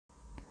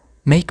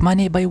Make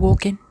money by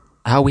walking?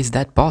 How is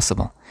that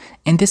possible?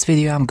 In this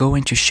video, I'm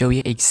going to show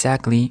you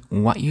exactly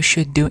what you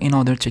should do in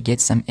order to get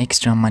some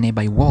extra money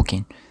by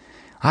walking.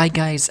 Hi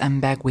guys,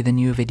 I'm back with a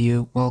new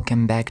video.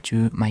 Welcome back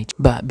to my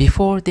But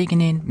before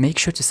digging in, make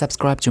sure to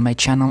subscribe to my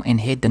channel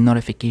and hit the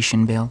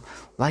notification bell.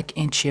 Like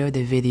and share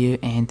the video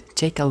and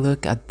take a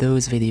look at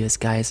those videos,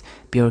 guys.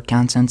 Pure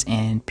content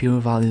and pure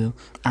value.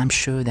 I'm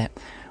sure that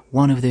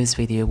one of those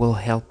videos will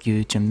help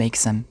you to make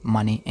some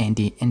money in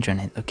the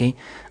internet, okay,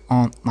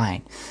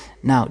 online.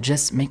 Now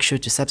just make sure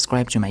to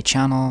subscribe to my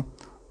channel,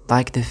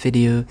 like the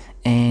video,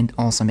 and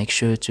also make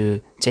sure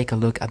to take a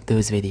look at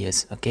those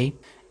videos, okay.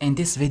 In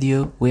this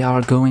video we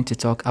are going to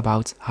talk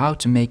about how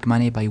to make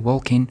money by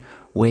walking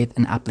with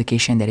an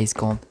application that is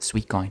called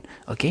Sweatcoin,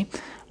 okay.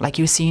 Like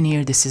you're seeing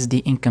here, this is the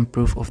income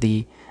proof of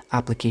the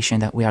application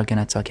that we are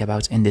gonna talk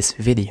about in this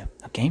video,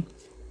 okay.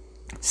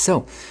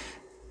 So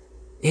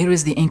here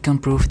is the income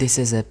proof. This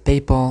is a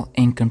PayPal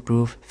income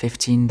proof,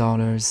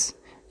 $15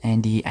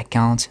 and the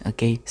account,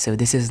 okay. So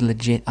this is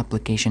legit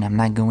application. I'm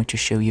not going to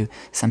show you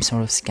some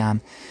sort of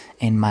scam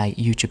in my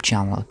YouTube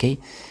channel, okay.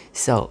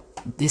 So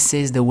this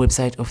is the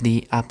website of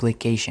the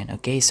application,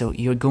 okay. So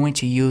you're going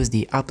to use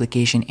the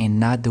application and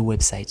not the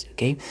website,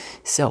 okay.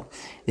 So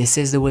this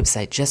is the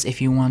website. Just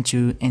if you want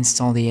to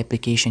install the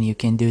application, you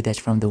can do that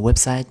from the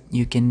website.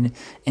 You can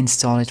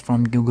install it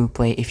from Google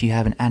Play if you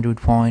have an Android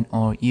phone,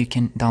 or you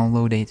can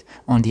download it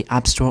on the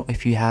App Store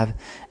if you have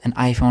an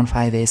iPhone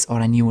 5s or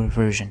a newer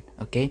version,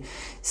 okay.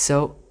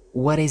 So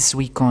what is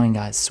Sweatcoin,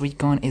 guys?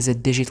 Sweatcoin is a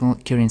digital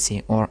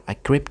currency or a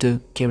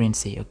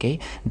cryptocurrency, okay,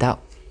 that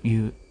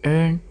you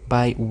earn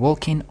by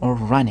walking or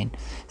running.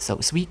 So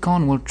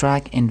Sweatcoin will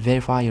track and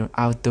verify your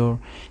outdoor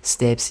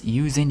steps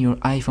using your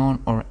iPhone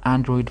or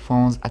Android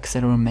phone's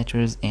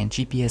accelerometers and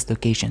GPS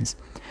locations.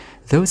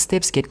 Those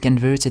steps get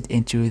converted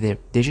into their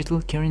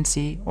digital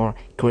currency or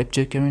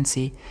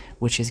cryptocurrency,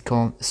 which is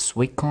called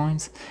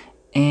Sweatcoins.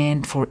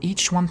 And for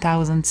each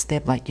 1000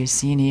 step, like you're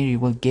seeing here, you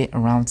will get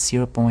around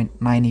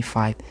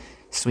 0.95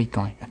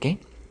 Sweatcoin, okay.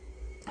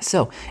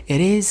 So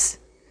it is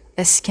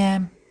a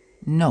scam?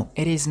 No,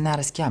 it is not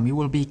a scam. You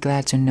will be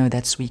glad to know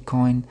that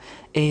Sweatcoin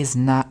is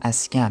not a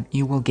scam.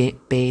 You will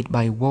get paid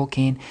by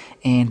walking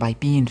and by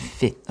being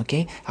fit,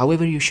 okay.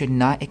 However, you should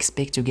not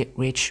expect to get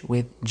rich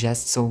with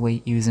just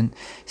solely using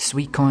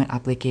Sweatcoin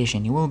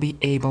application. You will be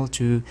able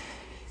to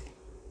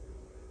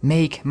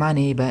make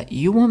money, but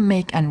you won't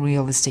make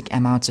unrealistic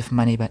amounts of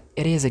money. But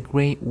it is a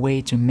great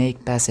way to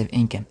make passive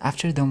income.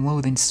 After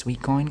downloading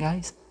Sweatcoin,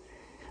 guys,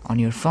 on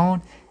your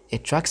phone,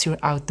 it tracks your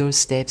outdoor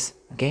steps,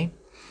 okay,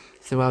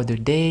 throughout the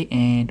day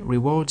and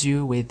rewards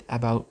you with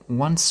about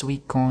 1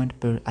 Sweatcoin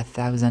per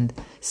 1000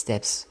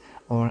 steps,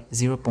 or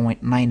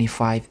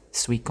 0.95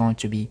 Sweatcoin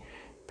to be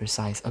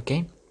precise,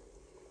 okay,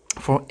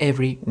 for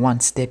every 1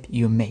 step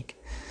you make.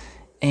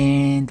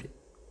 And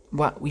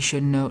what we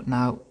should know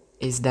now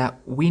is that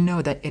we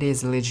know that it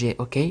is legit,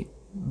 okay,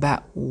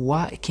 but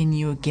what can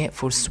you get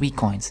for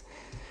Sweatcoins?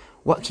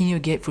 What can you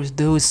get for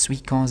those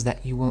Sweatcoins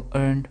that you will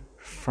earn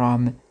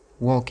from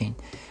walking?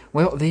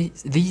 Well,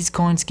 these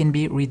coins can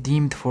be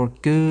redeemed for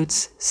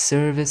goods,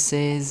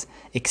 services,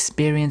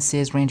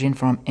 experiences ranging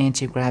from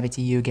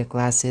anti-gravity yoga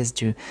classes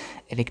to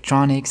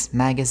electronics,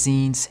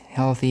 magazines,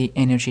 healthy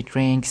energy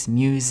drinks,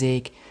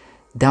 music,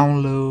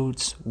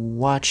 downloads,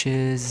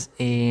 watches,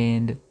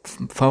 and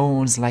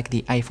phones like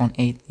the iPhone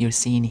 8 you're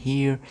seeing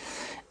here.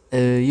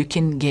 You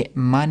can get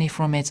money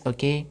from it,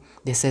 okay.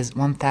 This is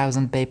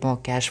 1000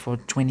 PayPal cash for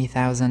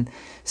 20,000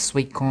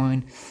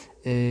 Sweatcoin.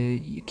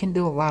 You can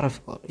do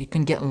you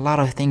can get a lot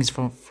of things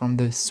from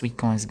the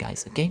Sweatcoins,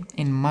 guys, okay,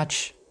 and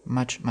much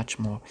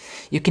more.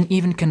 You can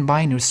even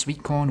combine your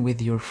Sweatcoin with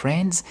your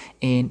friends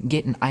and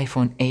get an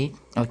iPhone 8,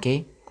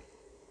 okay.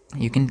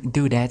 You can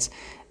do that,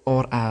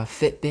 or a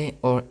Fitbit,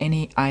 or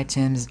any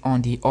items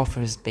on the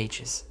offers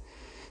pages.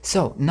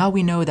 So now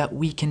we know that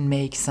we can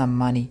make some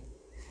money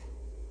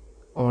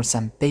or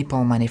some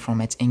PayPal money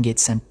from it and get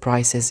some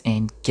prices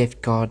and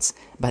gift cards.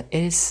 But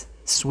is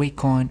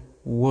Sweatcoin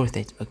worth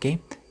it,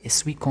 okay?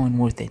 Is Sweatcoin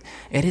worth it?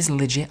 It is a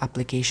legit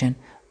application.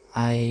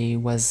 I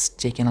was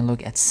taking a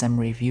look at some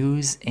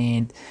reviews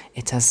and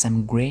it has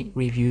some great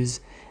reviews.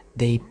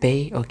 They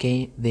pay,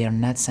 okay, they are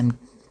not some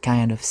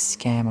kind of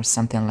scam or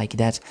something like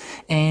that.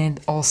 And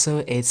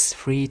also it's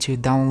free to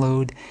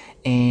download,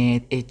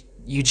 and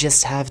you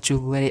just have to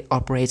let it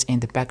operate in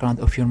the background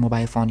of your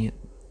mobile phone.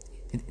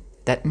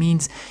 That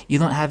means you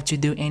don't have to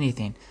do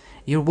anything.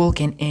 You're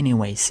walking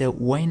anyway, so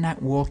why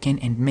not walking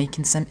and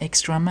making some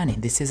extra money?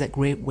 This is a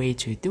great way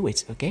to do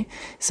it, okay.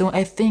 So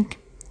I think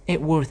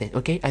it worth it,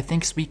 okay. I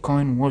think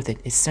Sweatcoin worth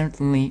it. It's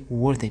certainly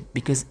worth it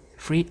because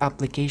free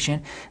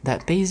application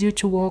that pays you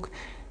to walk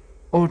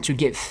or to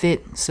get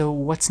fit, so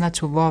what's not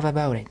to love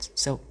about it?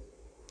 So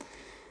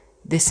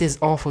this is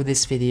all for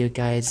this video,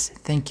 guys.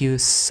 Thank you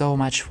so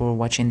much for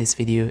watching this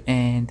video,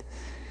 and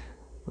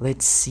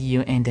let's see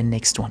you in the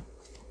next one.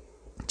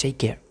 Take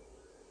care.